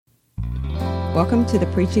Welcome to the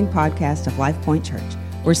preaching podcast of Life Point Church.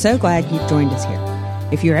 We're so glad you've joined us here.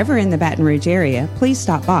 If you're ever in the Baton Rouge area, please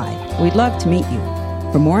stop by. We'd love to meet you.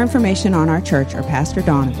 For more information on our church or Pastor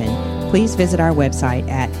Donovan, please visit our website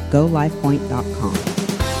at golifepoint.com.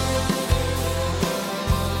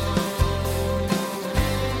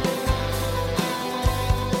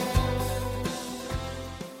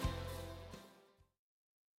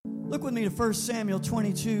 Look with me to 1 Samuel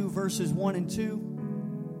 22, verses 1 and 2.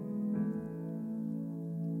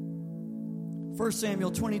 1 Samuel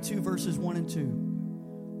 22, verses 1 and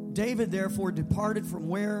 2. David therefore departed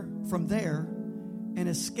from there and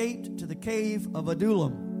escaped to the cave of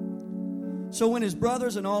Adullam. So when his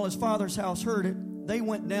brothers and all his father's house heard it, they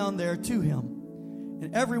went down there to him.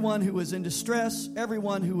 And everyone who was in distress,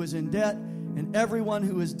 everyone who was in debt, and everyone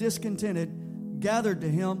who was discontented gathered to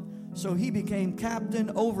him. So he became captain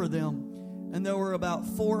over them, and there were about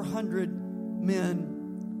 400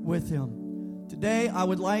 men with him. Today I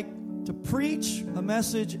would like to preach a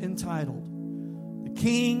message entitled, The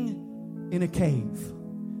King in a Cave.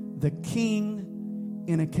 The King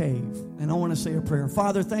in a Cave. And I want to say a prayer.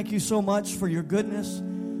 Father, thank you so much for your goodness,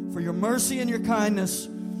 for your mercy and your kindness.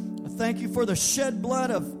 I thank you for the shed blood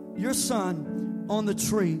of your Son on the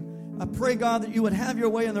tree. I pray, God, that you would have your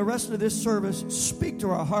way in the rest of this service. Speak to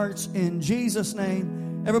our hearts in Jesus'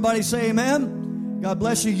 name. Everybody say amen. God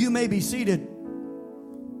bless you. You may be seated.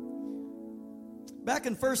 Back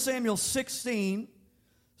in 1 Samuel 16,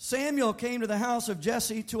 Samuel came to the house of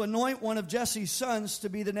Jesse to anoint one of Jesse's sons to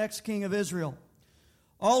be the next king of Israel.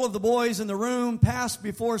 All of the boys in the room passed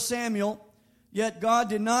before Samuel, yet God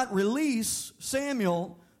did not release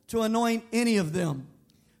Samuel to anoint any of them.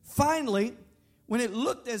 Finally, when it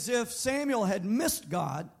looked as if Samuel had missed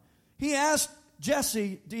God, he asked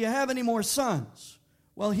Jesse, "Do you have any more sons?"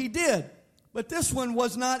 Well, he did, but this one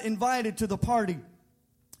was not invited to the party.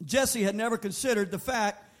 Jesse had never considered the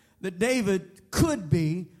fact that David could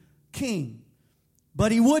be king,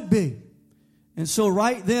 but he would be. And so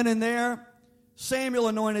right then and there, Samuel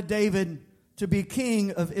anointed David to be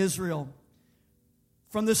king of Israel.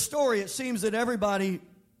 From this story, it seems that everybody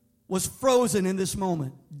was frozen in this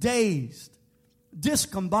moment, dazed,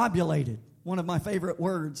 discombobulated, one of my favorite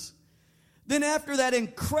words. Then after that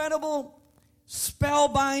incredible,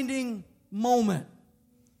 spellbinding moment,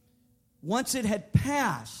 once it had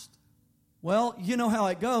passed, well, you know how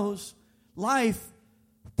it goes. Life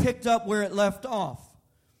picked up where it left off.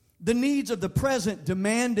 The needs of the present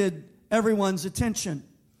demanded everyone's attention.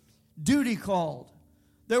 Duty called.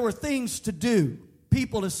 There were things to do,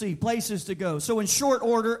 people to see, places to go. So in short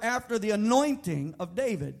order, after the anointing of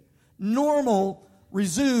David, normal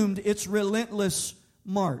resumed its relentless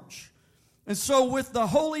march. And so with the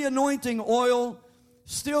holy anointing oil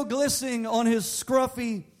still glistening on his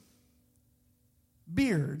scruffy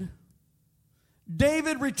beard,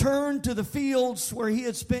 David returned to the fields where he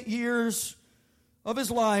had spent years of his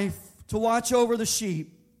life to watch over the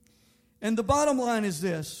sheep. And the bottom line is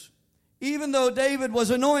this: even though David was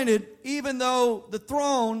anointed, even though the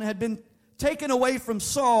throne had been taken away from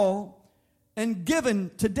Saul and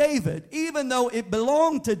given to David, even though it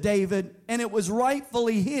belonged to David and it was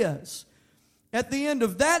rightfully his, at the end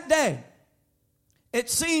of that day, it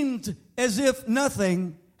seemed as if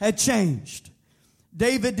nothing had changed.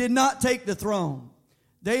 David did not take the throne.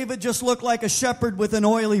 David just looked like a shepherd with an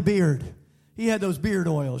oily beard. He had those beard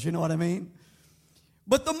oils, you know what I mean?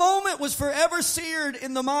 But the moment was forever seared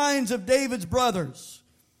in the minds of David's brothers.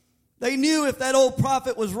 They knew if that old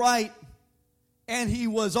prophet was right, and he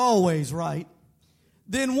was always right,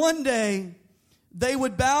 then one day they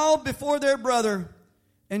would bow before their brother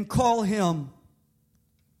and call him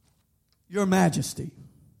Your Majesty.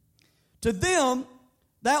 To them,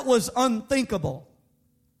 that was unthinkable.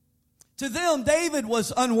 To them, David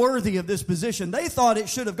was unworthy of this position. They thought it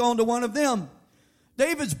should have gone to one of them.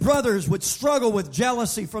 David's brothers would struggle with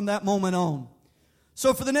jealousy from that moment on.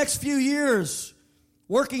 So for the next few years,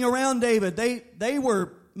 working around David, they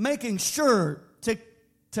were making sure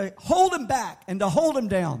to hold him back and to hold him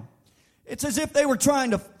down. It's as if they were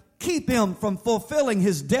trying to keep him from fulfilling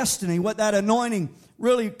his destiny, what that anointing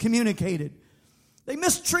really communicated. They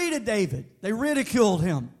mistreated David. They ridiculed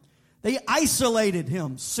him. They isolated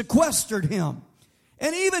him, sequestered him.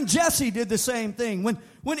 And even Jesse did the same thing.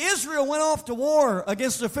 When Israel went off to war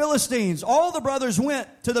against the Philistines, all the brothers went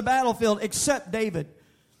to the battlefield except David.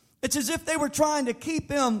 It's as if they were trying to keep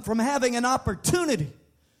him from having an opportunity,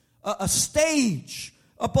 a stage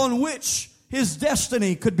upon which his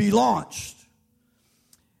destiny could be launched.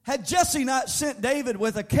 Had Jesse not sent David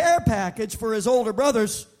with a care package for his older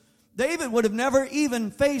brothers, David would have never even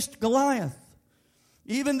faced Goliath.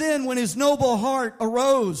 Even then, when his noble heart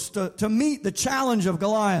arose to meet the challenge of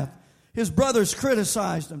Goliath, his brothers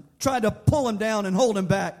criticized him, tried to pull him down and hold him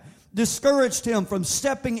back, discouraged him from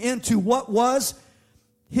stepping into what was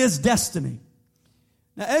his destiny.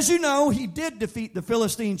 Now, as you know, he did defeat the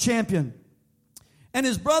Philistine champion. And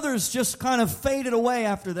his brothers just kind of faded away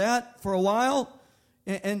after that for a while.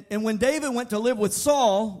 And when David went to live with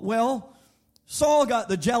Saul, well, Saul got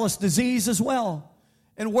the jealous disease as well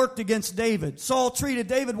and worked against David. Saul treated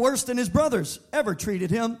David worse than his brothers ever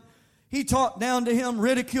treated him. He talked down to him,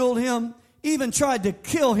 ridiculed him, even tried to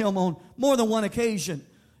kill him on more than one occasion.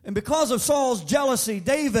 And because of Saul's jealousy,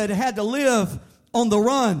 David had to live on the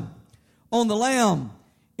run, on the lam,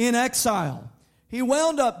 in exile. He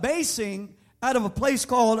wound up basing out of a place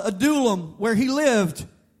called Adullam, where he lived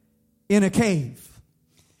in a cave.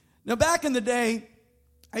 Now, back in the day,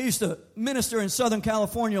 I used to minister in Southern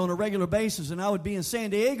California on a regular basis, and I would be in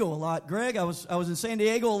San Diego a lot. Greg, I was in San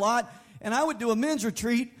Diego a lot, and I would do a men's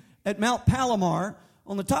retreat at Mount Palomar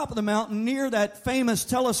on the top of the mountain near that famous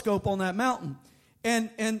telescope on that mountain.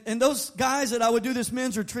 And those guys that I would do this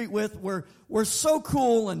men's retreat with were so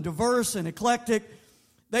cool and diverse and eclectic.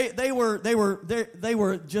 They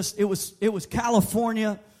were just, it was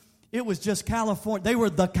California. It was just California. They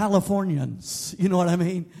were the Californians. You know what I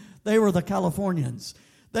mean? They were the Californians.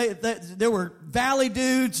 There were valley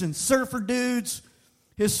dudes and surfer dudes,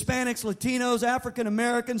 Hispanics, Latinos, African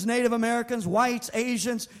Americans, Native Americans, whites,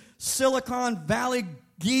 Asians, Silicon Valley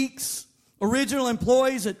geeks, original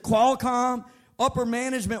employees at Qualcomm, upper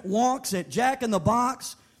management wonks at Jack in the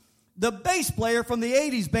Box, the bass player from the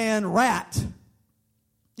 80s band Rat.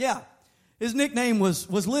 Yeah, his nickname was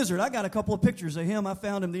Lizard. I got a couple of pictures of him. I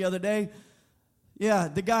found him the other day. Yeah,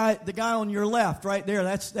 the guy on your left right there,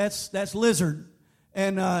 that's Lizard.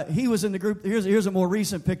 And he was in the group. Here's a more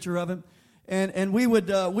recent picture of him. And we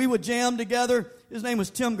would jam together. His name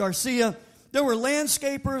was Tim Garcia. There were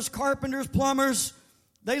landscapers, carpenters, plumbers.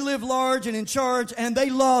 They lived large and in charge, and they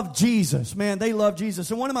loved Jesus. Man, they loved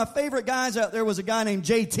Jesus. And one of my favorite guys out there was a guy named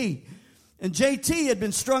JT. And JT had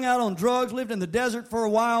been strung out on drugs, lived in the desert for a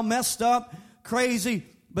while, messed up, crazy.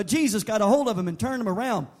 But Jesus got a hold of him and turned him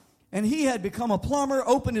around. And he had become a plumber,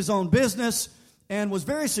 opened his own business, and was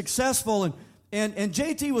very successful. And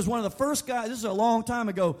JT was one of the first guys, this is a long time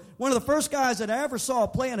ago, one of the first guys that I ever saw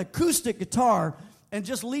play an acoustic guitar and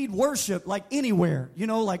just lead worship like anywhere. You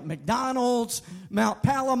know, like McDonald's, Mount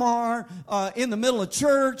Palomar, in the middle of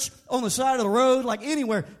church, on the side of the road, like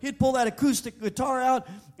anywhere. He'd pull that acoustic guitar out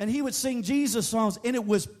and he would sing Jesus songs, and it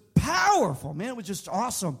was powerful, man. It was just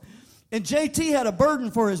awesome. And JT had a burden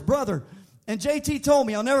for his brother. And JT told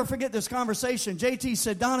me, I'll never forget this conversation. JT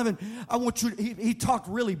said, Donovan, I want you to, he talked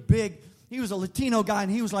really big. He was a Latino guy,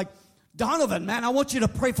 and he was like, Donovan, man, I want you to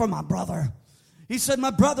pray for my brother. He said, my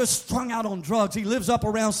brother's strung out on drugs. He lives up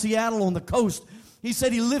around Seattle on the coast. He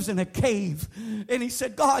said he lives in a cave. And he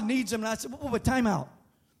said, God needs him. And I said, wait, time out.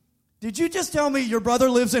 Did you just tell me your brother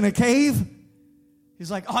lives in a cave? He's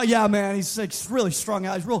like, oh, yeah, man. He's like, really strung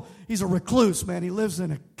out. He's a recluse, man. He lives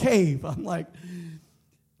in a cave. I'm like,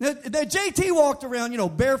 that JT walked around,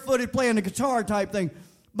 barefooted, playing the guitar type thing.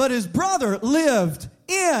 But his brother lived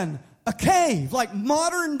in a cave, like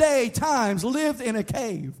modern day times, lived in a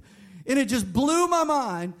cave. And it just blew my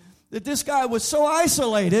mind that this guy was so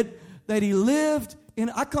isolated that he lived in,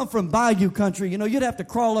 I come from Bayou country. You'd have to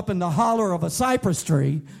crawl up in the holler of a cypress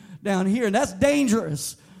tree down here, and that's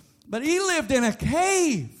dangerous. But he lived in a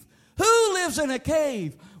cave. Who lives in a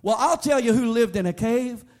cave? Well, I'll tell you who lived in a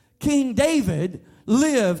cave. King David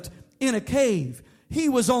lived in a cave. He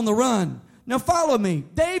was on the run. Now follow me.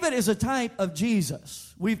 David is a type of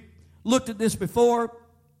Jesus. We've looked at this before.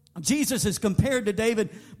 Jesus is compared to David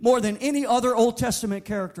more than any other Old Testament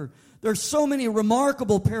character. There's so many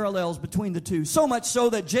remarkable parallels between the two, so much so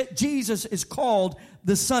that Jesus is called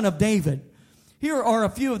the Son of David. Here are a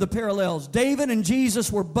few of the parallels. David and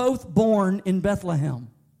Jesus were both born in Bethlehem,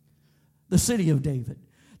 the city of David.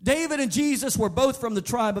 David and Jesus were both from the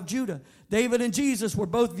tribe of Judah. David and Jesus were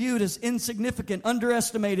both viewed as insignificant,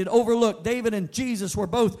 underestimated, overlooked. David and Jesus were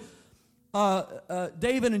both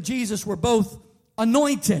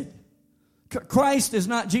anointed. Christ is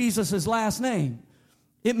not Jesus' last name.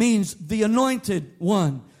 It means the anointed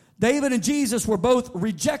one. David and Jesus were both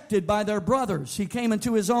rejected by their brothers. He came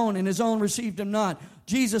into his own, and his own received him not.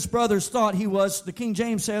 Jesus' brothers thought he was, the King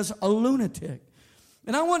James says, a lunatic.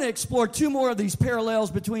 And I want to explore two more of these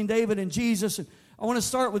parallels between David and Jesus. I want to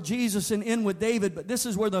start with Jesus and end with David, but this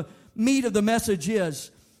is where the meat of the message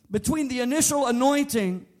is. Between the initial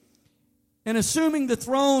anointing and assuming the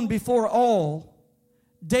throne before all,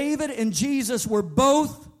 David and Jesus were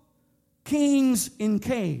both kings in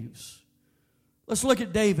caves. Let's look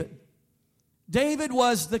at David. David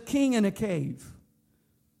was the king in a cave.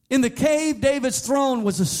 In the cave, David's throne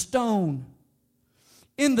was a stone.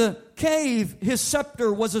 In the cave, his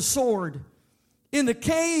scepter was a sword. In the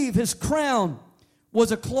cave, his crown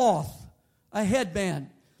was a cloth, a headband.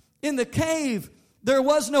 In the cave, there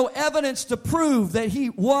was no evidence to prove that he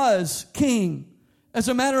was king. As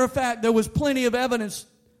a matter of fact, there was plenty of evidence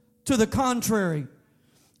to the contrary.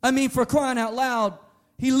 I mean, for crying out loud,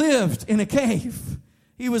 he lived in a cave.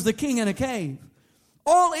 He was the king in a cave.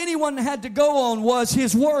 All anyone had to go on was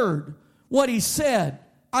his word, what he said.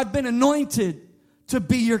 I've been anointed to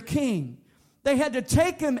be your king. They had to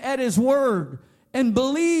take him at his word and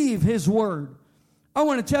believe his word. I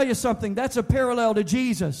want to tell you something. That's a parallel to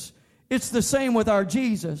Jesus. It's the same with our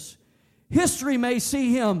Jesus. History may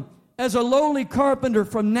see him as a lowly carpenter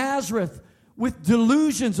from Nazareth with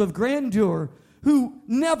delusions of grandeur who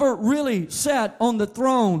never really sat on the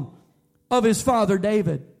throne of his father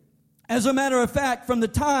David. As a matter of fact, from the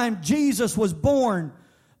time Jesus was born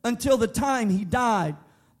until the time he died,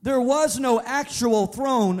 there was no actual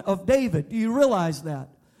throne of David. Do you realize that?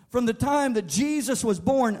 From the time that Jesus was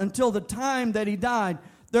born until the time that he died,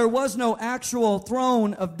 there was no actual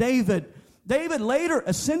throne of David. David later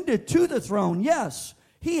ascended to the throne. Yes,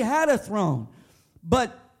 he had a throne.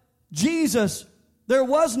 But Jesus, there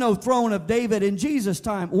was no throne of David in Jesus'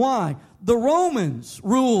 time. Why? The Romans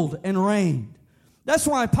ruled and reigned. That's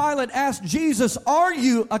why Pilate asked Jesus, are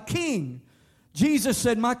you a king? Jesus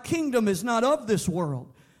said, my kingdom is not of this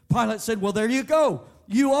world. Pilate said, well, there you go.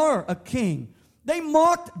 You are a king. They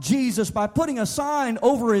mocked Jesus by putting a sign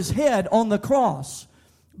over his head on the cross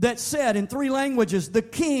that said in 3 languages, the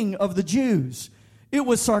King of the Jews. It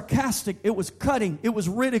was sarcastic. It was cutting. It was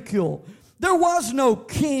ridicule. There was no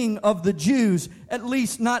king of the Jews, at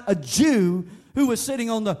least not a Jew who was sitting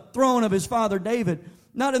on the throne of his father David.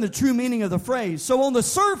 Not in the true meaning of the phrase. So on the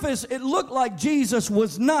surface, it looked like Jesus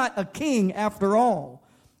was not a king after all.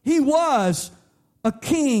 He was a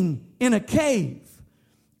king in a cave.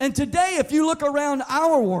 And today, if you look around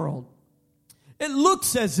our world, it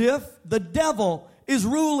looks as if the devil is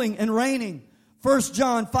ruling and reigning. 1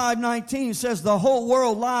 John 5:19 says the whole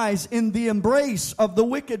world lies in the embrace of the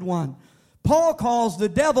wicked one. Paul calls the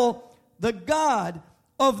devil the god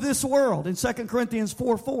of this world in 2 Corinthians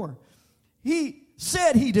 4:4. He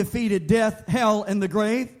said he defeated death, hell, and the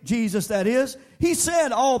grave. Jesus, that is. He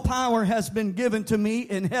said all power has been given to me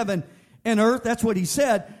in heaven and earth. That's what he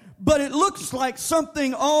said. But it looks like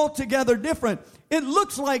something altogether different. It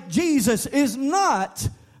looks like Jesus is not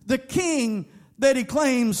the king that he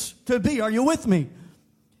claims to be. Are you with me?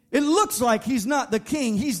 It looks like he's not the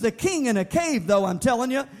king. He's the king in a cave, though, I'm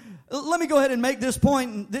telling you. Let me go ahead and make this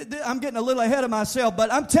point. I'm getting a little ahead of myself,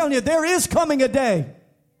 but I'm telling you, there is coming a day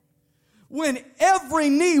when every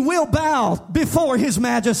knee will bow before his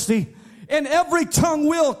majesty and every tongue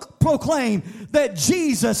will proclaim that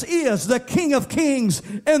Jesus is the King of Kings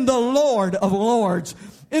and the Lord of Lords.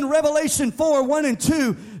 In Revelation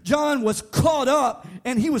 4:1-2, John was caught up,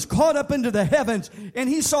 and he was caught up into the heavens, and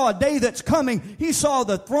he saw a day that's coming. He saw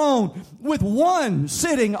the throne with one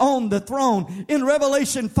sitting on the throne. In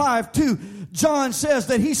Revelation 5:2, John says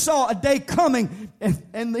that he saw a day coming,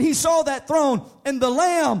 and he saw that throne, and the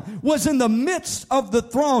Lamb was in the midst of the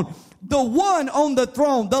throne. The one on the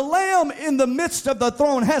throne, the Lamb in the midst of the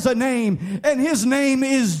throne has a name, and his name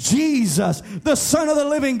is Jesus, the Son of the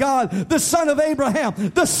living God, the Son of Abraham,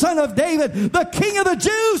 the Son of David, the King of the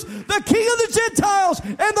Jews, the King of the Gentiles,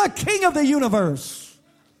 and the King of the universe.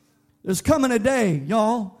 There's coming a day,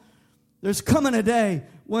 y'all. There's coming a day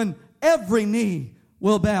when every knee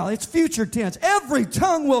will bow. It's future tense. Every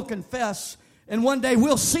tongue will confess, and one day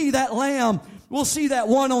we'll see that Lamb. We'll see that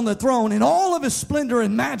one on the throne in all of his splendor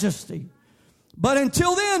and majesty. But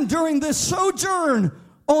until then, during this sojourn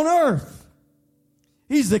on earth,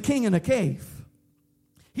 he's the king in a cave.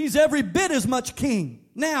 He's every bit as much king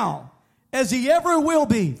now as he ever will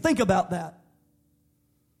be. Think about that.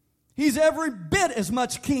 He's every bit as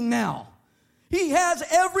much king now. He has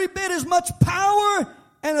every bit as much power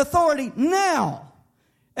and authority now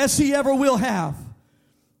as he ever will have.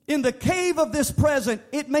 In the cave of this present,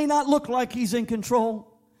 it may not look like he's in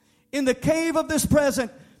control. In the cave of this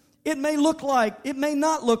present, it may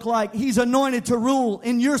not look like he's anointed to rule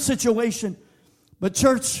in your situation. But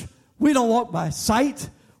church, we don't walk by sight.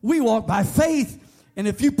 We walk by faith. And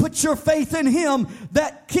if you put your faith in him,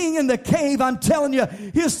 that king in the cave, I'm telling you,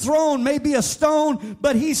 his throne may be a stone,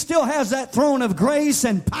 but he still has that throne of grace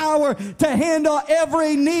and power to handle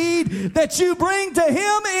every need that you bring to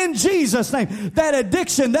him in Jesus' name. That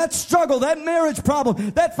addiction, that struggle, that marriage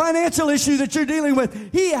problem, that financial issue that you're dealing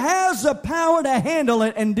with, he has the power to handle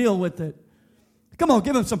it and deal with it. Come on,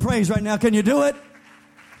 give him some praise right now. Can you do it?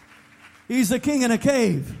 He's the king in a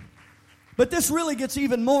cave. But this really gets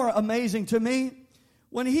even more amazing to me.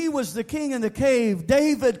 When he was the king in the cave,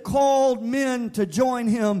 David called men to join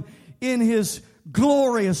him in his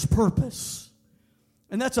glorious purpose.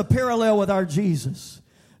 And that's a parallel with our Jesus.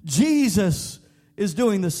 Jesus is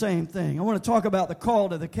doing the same thing. I want to talk about the call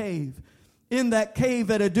to the cave. In that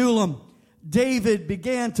cave at Adullam, David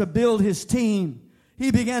began to build his team. He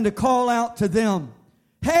began to call out to them,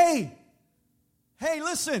 hey,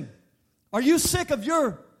 listen, are you sick of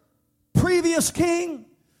your previous king?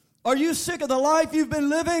 Are you sick of the life you've been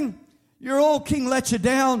living? Your old king let you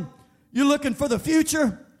down. You're looking for the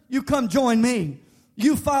future? You come join me.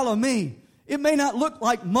 You follow me. It may not look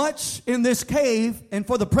like much in this cave and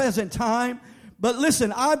for the present time, but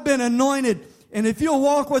listen, I've been anointed, and if you'll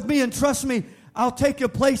walk with me and trust me, I'll take you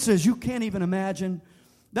places you can't even imagine.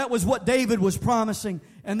 That was what David was promising,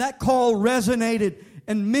 and that call resonated,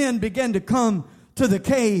 and men began to come to the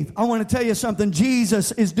cave. I want to tell you something.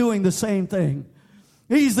 Jesus is doing the same thing.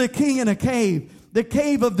 He's the king in a cave, the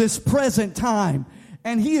cave of this present time.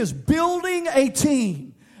 And he is building a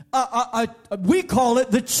team. We call it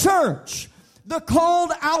the church. The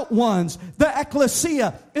called out ones, the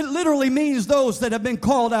ecclesia. It literally means those that have been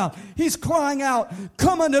called out. He's crying out,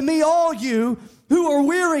 come unto me, all you who are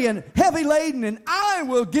weary and heavy laden, and I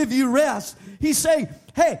will give you rest. He's saying,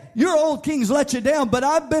 hey, your old kings let you down, but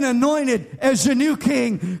I've been anointed as your new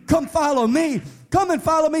king. Come follow me. Come and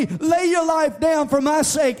follow me. Lay your life down for my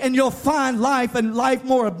sake, and you'll find life and life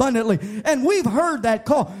more abundantly. And we've heard that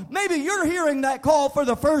call. Maybe you're hearing that call for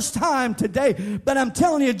the first time today, but I'm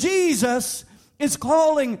telling you, Jesus is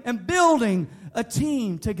calling and building a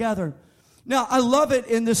team together. Now, I love it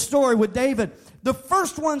in this story with David. The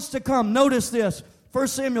first ones to come, notice this, 1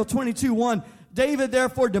 Samuel 22:1. David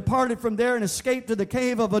therefore departed from there and escaped to the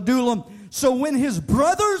cave of Adullam. So when his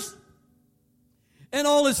brothers and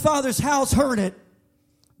all his father's house heard it,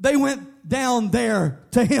 they went down there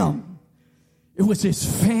to him. It was his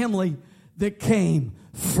family that came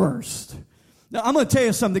first. Now, I'm going to tell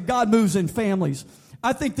you something. God moves in families.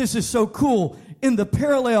 I think this is so cool. In the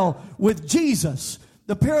parallel with Jesus,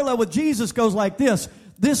 the parallel with Jesus goes like this.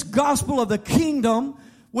 This gospel of the kingdom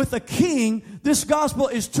with a king, this gospel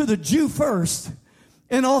is to the Jew first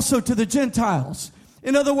and also to the Gentiles.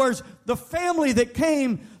 In other words, the family that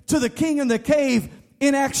came to the king in the cave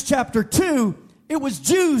in Acts chapter 2, it was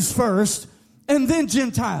Jews first and then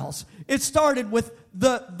Gentiles. It started with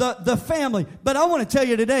the family. But I want to tell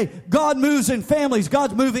you today, God moves in families.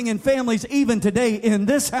 God's moving in families even today in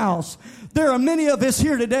this house. There are many of us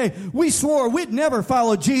here today. We swore we'd never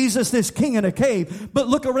follow Jesus, this king in a cave. But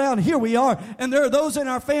look around, here we are. And there are those in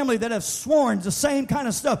our family that have sworn the same kind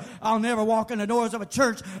of stuff. I'll never walk in the doors of a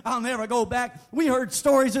church. I'll never go back. We heard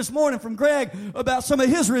stories this morning from Greg about some of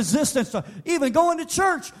his resistance to even going to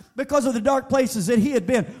church because of the dark places that he had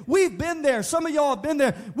been. We've been there. Some of y'all have been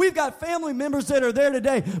there. We've got family members that are there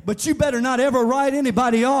today. But you better not ever write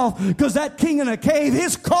anybody off, because that king in a cave,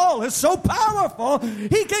 his call is so powerful.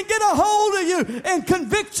 He can get a hold of you and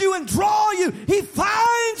convict you and draw you. He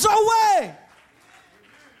finds a way.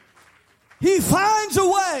 He finds a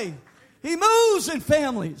way. He moves in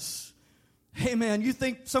families. Hey man, you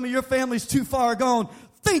think some of your family's too far gone?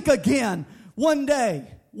 Think again. One day,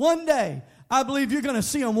 I believe you're going to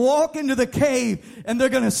see them walk into the cave and they're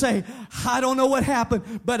going to say, I don't know what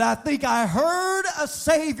happened, but I think I heard a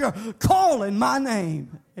Savior calling my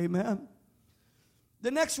name. Amen.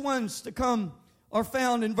 The next ones to come are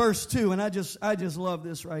found in verse 2, and I just love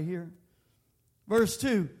this right here. Verse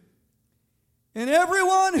 2. And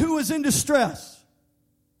everyone who was in distress,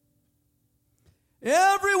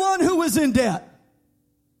 everyone who was in debt,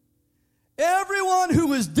 everyone who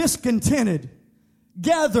was discontented,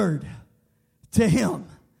 gathered to him.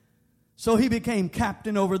 So he became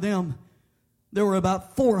captain over them. There were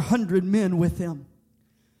about 400 men with him.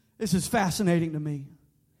 This is fascinating to me.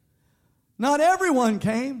 Not everyone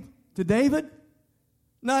came to David.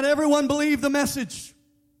 Not everyone believed the message.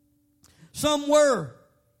 Some were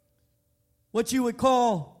what you would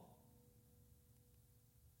call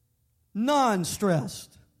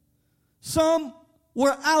non-stressed. Some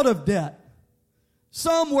were out of debt.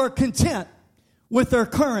 Some were content with their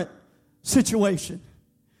current situation.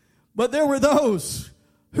 But there were those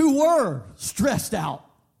who were stressed out.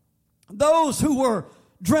 Those who were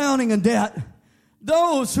drowning in debt.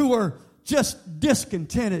 Those who were just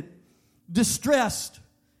discontented, distressed,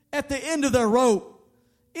 at the end of their rope,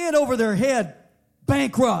 in over their head,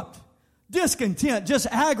 bankrupt, discontent, just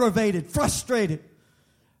aggravated, frustrated.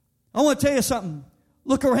 I want to tell you something.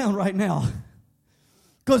 Look around right now,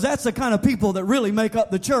 because that's the kind of people that really make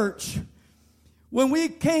up the church. When we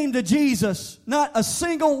came to Jesus, not a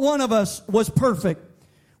single one of us was perfect.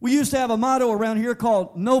 We used to have a motto around here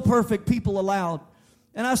called, "No perfect people allowed."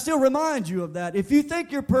 And I still remind you of that. If you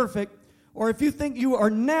think you're perfect, or if you think you are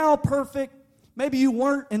now perfect, maybe you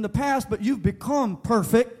weren't in the past, but you've become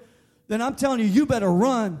perfect, then I'm telling you, you better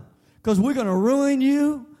run, because we're going to ruin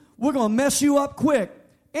you. We're going to mess you up quick.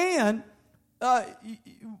 And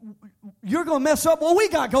you're going to mess up what we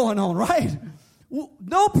got going on, right?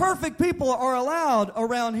 No perfect people are allowed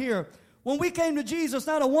around here. When we came to Jesus,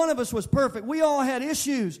 not a one of us was perfect. We all had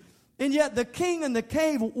issues. And yet the king in the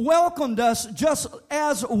cave welcomed us just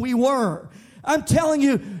as we were. I'm telling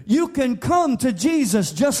you, you can come to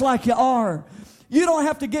Jesus just like you are. You don't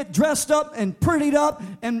have to get dressed up and prettied up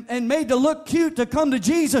and made to look cute to come to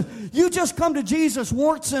Jesus. You just come to Jesus,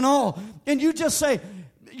 warts and all. And you just say,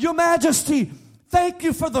 "Your Majesty, thank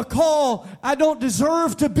you for the call. I don't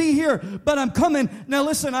deserve to be here, but I'm coming. Now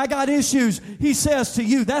listen, I got issues." He says to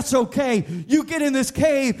you, "That's okay. You get in this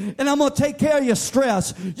cave and I'm going to take care of your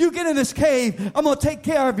stress. You get in this cave, I'm going to take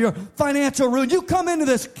care of your financial ruin. You come into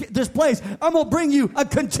this place, I'm going to bring you a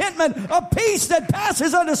contentment, a peace that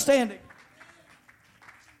passes understanding."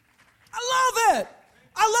 I love it.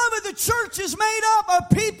 I love it. The church is made up of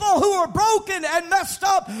people who are broken and messed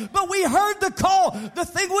up, but we heard the call. The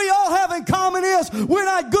thing we all have in common is we're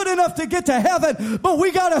not good enough to get to heaven, but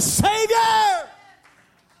we got a Savior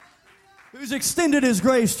who's extended His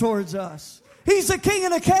grace towards us. He's the king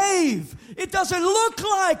in a cave. It doesn't look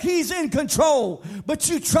like He's in control, but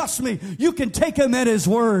you trust me, you can take Him at His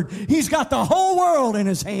word. He's got the whole world in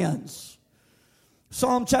His hands.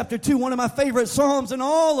 Psalm chapter 2, one of my favorite psalms in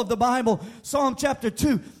all of the Bible, Psalm chapter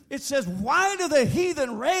 2, it says, "Why do the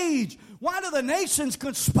heathen rage? Why do the nations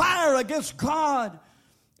conspire against God?"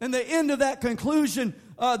 And the end of that conclusion,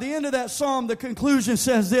 the end of that psalm, the conclusion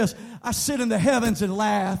says this: "I sit in the heavens and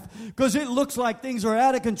laugh," because it looks like things are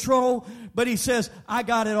out of control. But he says, "I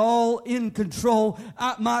got it all in control."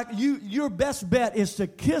 Your best bet is to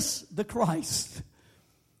kiss the Christ,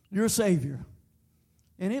 your Savior.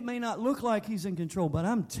 And it may not look like He's in control, but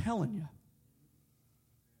I'm telling you,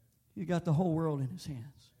 He got the whole world in His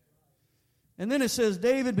hands. And then it says,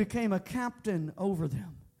 David became a captain over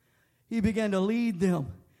them. He began to lead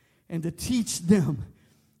them and to teach them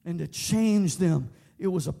and to change them. It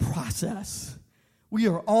was a process. We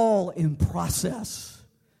are all in process.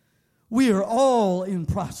 We are all in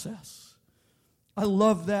process. I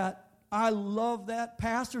love that. I love that.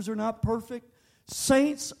 Pastors are not perfect.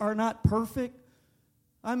 Saints are not perfect.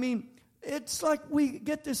 I mean, it's like we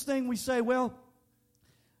get this thing, we say, well,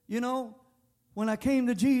 you know, when I came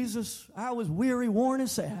to Jesus, I was weary, worn, and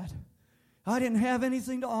sad. I didn't have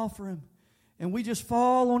anything to offer Him. And we just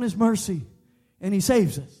fall on His mercy, and He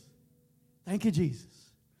saves us. Thank you,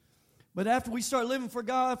 Jesus. But after we start living for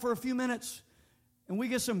God for a few minutes, and we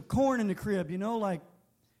get some corn in the crib, you know, like,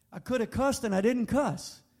 I could have cussed and I didn't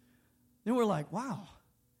cuss. Then we're like, wow,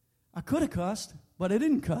 I could have cussed, but I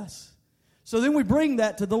didn't cuss. So then we bring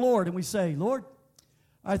that to the Lord and we say, "Lord,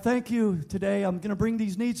 I thank you today. I'm going to bring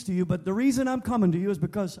these needs to you, but the reason I'm coming to you is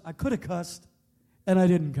because I could have cussed and I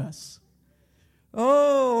didn't cuss.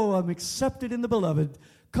 Oh, I'm accepted in the beloved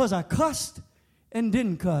because I cussed and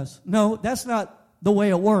didn't cuss." No, that's not the way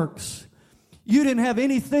it works. You didn't have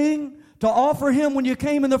anything to offer Him when you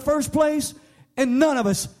came in the first place, and none of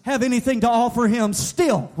us have anything to offer Him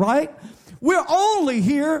still, right? We're only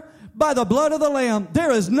here by the blood of the Lamb.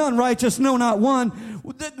 There is none righteous, no, not one.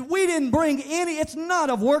 We didn't bring any. It's not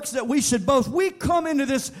of works that we should boast. We come into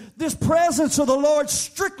this presence of the Lord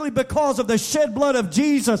strictly because of the shed blood of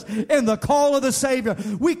Jesus and the call of the Savior.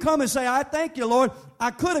 We come and say, "I thank you, Lord. I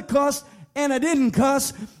could have cussed and I didn't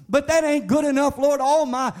cuss, but that ain't good enough, Lord. All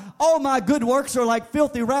my good works are like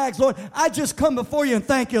filthy rags, Lord. I just come before you and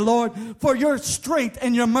thank you, Lord, for your strength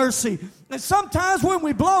and your mercy." And sometimes when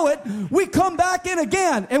we blow it, we come back in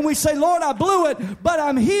again and we say, "Lord, I blew it, but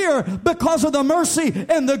I'm here because of the mercy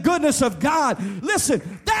and the goodness of God." Listen,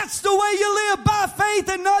 that's the way you live, by faith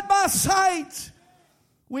and not by sight.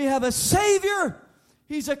 We have a Savior.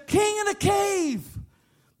 He's a king in a cave,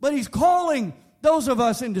 but He's calling those of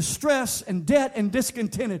us in distress and debt and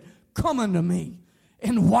discontented, "Come unto me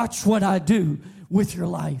and watch what I do with your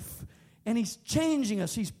life." And He's changing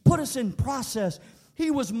us. He's put us in process.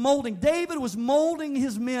 David was molding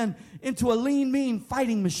his men into a lean, mean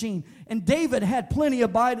fighting machine. And David had plenty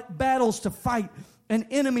of battles to fight and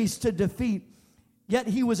enemies to defeat. Yet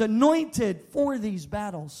he was anointed for these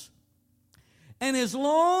battles. And as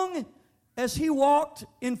long as he walked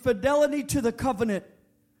in fidelity to the covenant,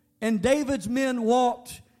 and David's men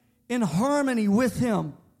walked in harmony with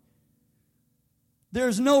him,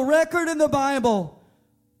 there's no record in the Bible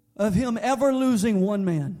of him ever losing one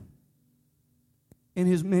man in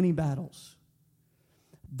his many battles.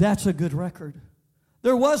 That's a good record.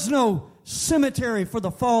 There was no cemetery for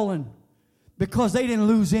the fallen because they didn't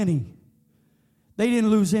lose any. They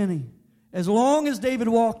didn't lose any. As long as David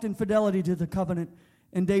walked in fidelity to the covenant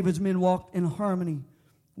and David's men walked in harmony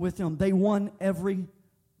with him, they won every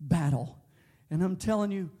battle. And I'm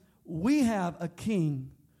telling you, we have a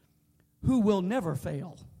king who will never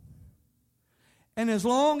fail. And as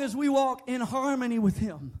long as we walk in harmony with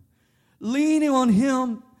him, leaning on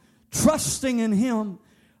him, trusting in him,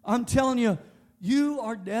 I'm telling you, you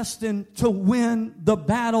are destined to win the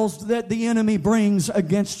battles that the enemy brings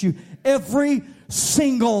against you. Every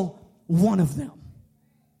single one of them.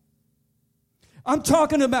 I'm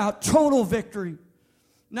talking about total victory.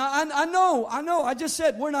 Now, I know, I just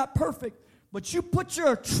said we're not perfect, but you put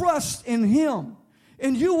your trust in him,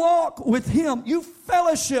 and you walk with him, you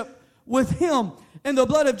fellowship with him, and the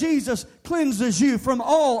blood of Jesus cleanses you from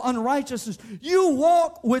all unrighteousness. You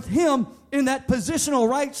walk with him in that positional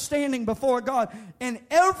right standing before God, and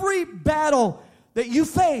every battle that you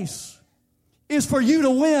face is for you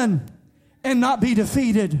to win and not be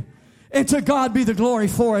defeated. And to God be the glory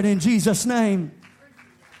for it in Jesus' name.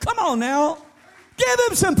 Come on now. Give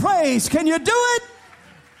him some praise. Can you do it?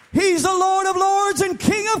 He's the Lord of lords and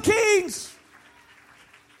King of kings.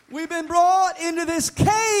 We've been brought into this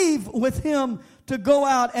cave with him to go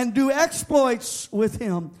out and do exploits with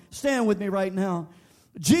him. Stand with me right now.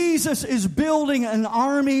 Jesus is building an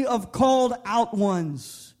army of called out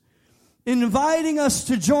ones, inviting us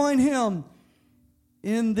to join him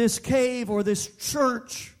in this cave or this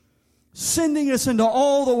church, sending us into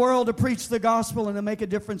all the world to preach the gospel and to make a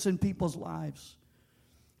difference in people's lives.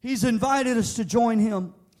 He's invited us to join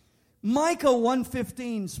him. Micah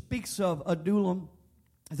 1:15 speaks of Adullam.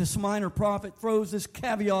 This minor prophet throws this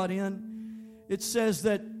caveat in. It says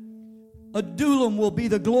that Adullam will be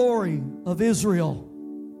the glory of Israel.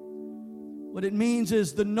 What it means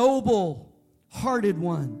is the noble-hearted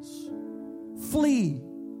ones flee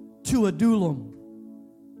to Adullam,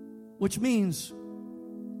 which means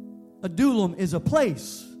Adullam is a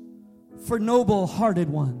place for noble-hearted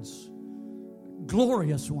ones,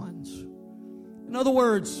 glorious ones. In other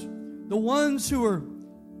words, the ones who are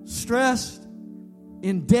stressed,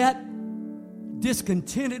 in debt,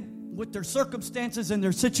 discontented with their circumstances and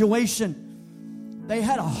their situation, they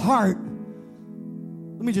had a heart.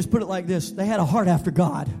 Let me just put it like this. They had a heart after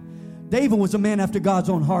God. David was a man after God's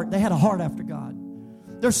own heart. They had a heart after God.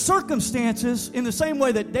 Their circumstances, in the same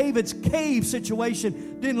way that David's cave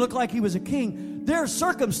situation didn't look like he was a king, their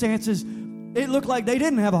circumstances, it looked like they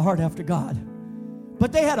didn't have a heart after God.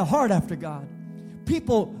 But they had a heart after God.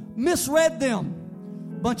 People misread them.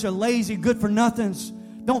 Bunch of lazy, good-for-nothings.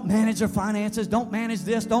 Don't manage their finances. Don't manage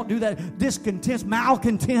this. Don't do that. Discontents,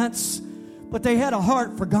 malcontents. But they had a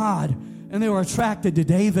heart for God. And they were attracted to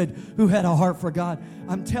David, who had a heart for God.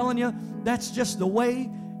 I'm telling you, that's just the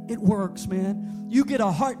way it works, man. You get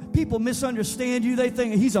a heart. People misunderstand you. They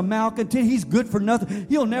think he's a malcontent. He's good for nothing.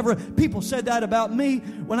 He'll never. People said that about me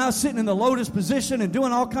when I was sitting in the lotus position and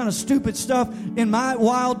doing all kind of stupid stuff in my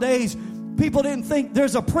wild days. People didn't think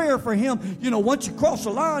there's a prayer for him. You know, once you cross the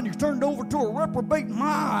line, you're turned over to a reprobate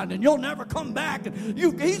mind, and you'll never come back. And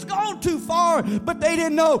he's gone too far. But they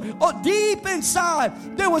didn't know. Oh, deep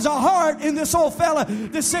inside, there was a heart in this old fella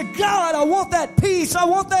that said, God, I want that peace. I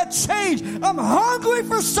want that change. I'm hungry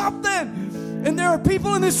for something. And there are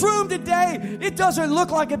people in this room today, it doesn't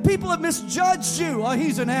look like it. People have misjudged you. Oh,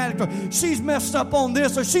 he's an addict, or she's messed up on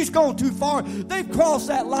this, or she's gone too far. They've crossed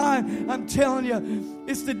that line. I'm telling you,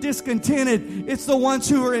 it's the discontented. It's the ones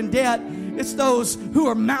who are in debt. It's those who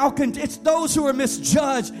are malcontent. It's those who are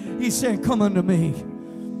misjudged. He's saying, come unto me.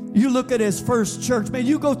 You look at his first church. Man,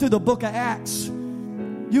 you go through the book of Acts.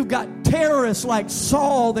 You've got terrorists like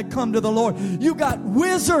Saul that come to the Lord. You've got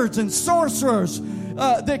wizards and sorcerers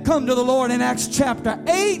that come to the Lord in Acts chapter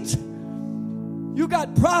 8. You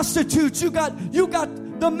got prostitutes. You got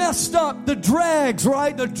the messed up, the dregs,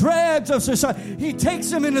 right? The dregs of society. He takes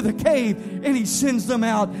them into the cave and he sends them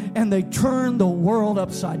out, and they turn the world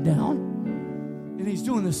upside down. And he's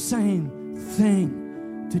doing the same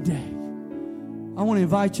thing today. I want to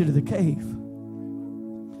invite you to the cave.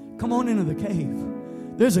 Come on into the cave.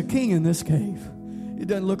 There's a king in this cave. It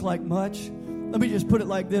doesn't look like much. Let me just put it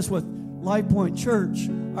like this with Life Point Church.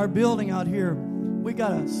 Our building out here, we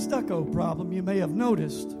got a stucco problem you may have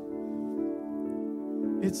noticed.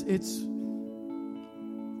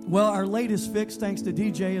 Well, our latest fix, thanks to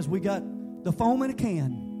DJ, is we got the foam in a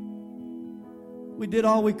can. We did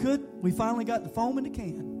all we could. We finally got the foam in the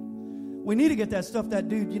can. We need to get that stuff that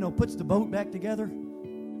dude, puts the boat back together.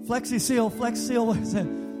 Flex Seal.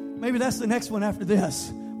 Maybe that's the next one after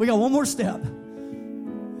this. We got one more step.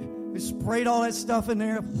 We sprayed all that stuff in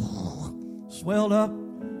there, swelled up.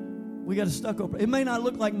 We got a stucco. It may not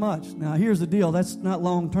look like much. Now, here's the deal. That's not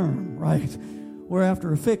long term, right? We're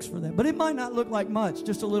after a fix for that. But it might not look like much.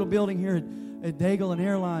 Just a little building here at Daigle and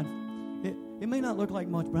Airline. It may not look like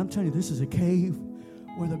much, but I'm telling you, this is a cave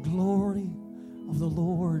where the glory of the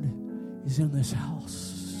Lord is in this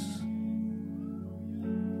house.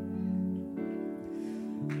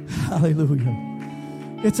 Hallelujah.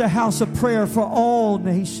 It's a house of prayer for all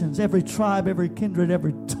nations, every tribe, every kindred,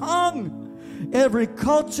 every tongue, every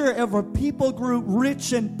culture, every people group,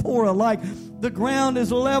 rich and poor alike. The ground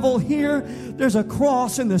is level here. There's a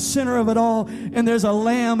cross in the center of it all, and there's a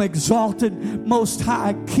Lamb exalted, most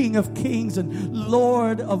high, King of kings and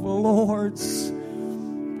Lord of lords.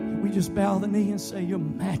 We just bow the knee and say, Your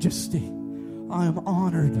Majesty, I am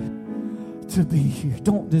honored to be here.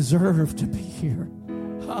 Don't deserve to be here.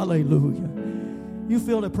 Hallelujah. You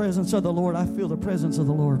feel the presence of the Lord. I feel the presence of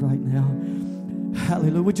the Lord right now.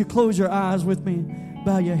 Hallelujah. Would you close your eyes with me?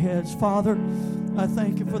 Bow your heads. Father, I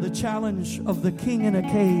thank you for the challenge of the king in a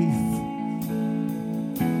cave.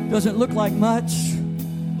 Doesn't look like much.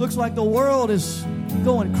 Looks like the world is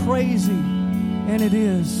going crazy. And it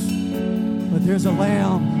is. But there's a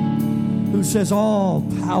Lamb who says, all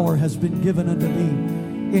power has been given unto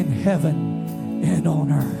me in heaven and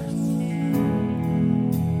on earth.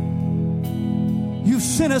 You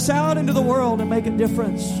sent us out into the world to make a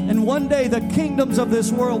difference. And one day the kingdoms of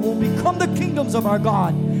this world will become the kingdoms of our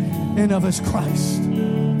God and of His Christ.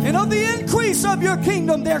 And of the increase of your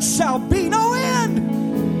kingdom there shall be no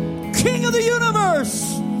end. King of the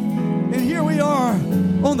universe. And here we are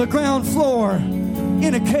on the ground floor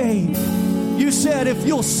in a cave. You said, if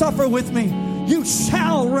you'll suffer with me, you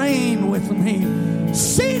shall reign with me.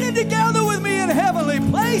 Seated together with me in heavenly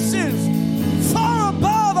places, far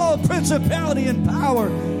above all principality and power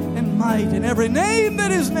and might and every name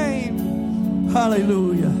that is named.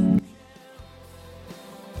 Hallelujah.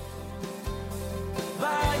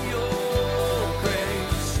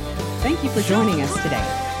 Thank you for joining us today.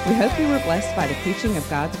 We hope you were blessed by the preaching of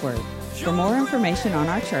God's Word. For more information on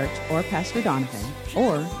our church or Pastor Donovan,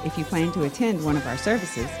 or if you plan to attend one of our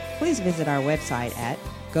services, please visit our website at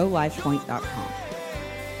golifepoint.com.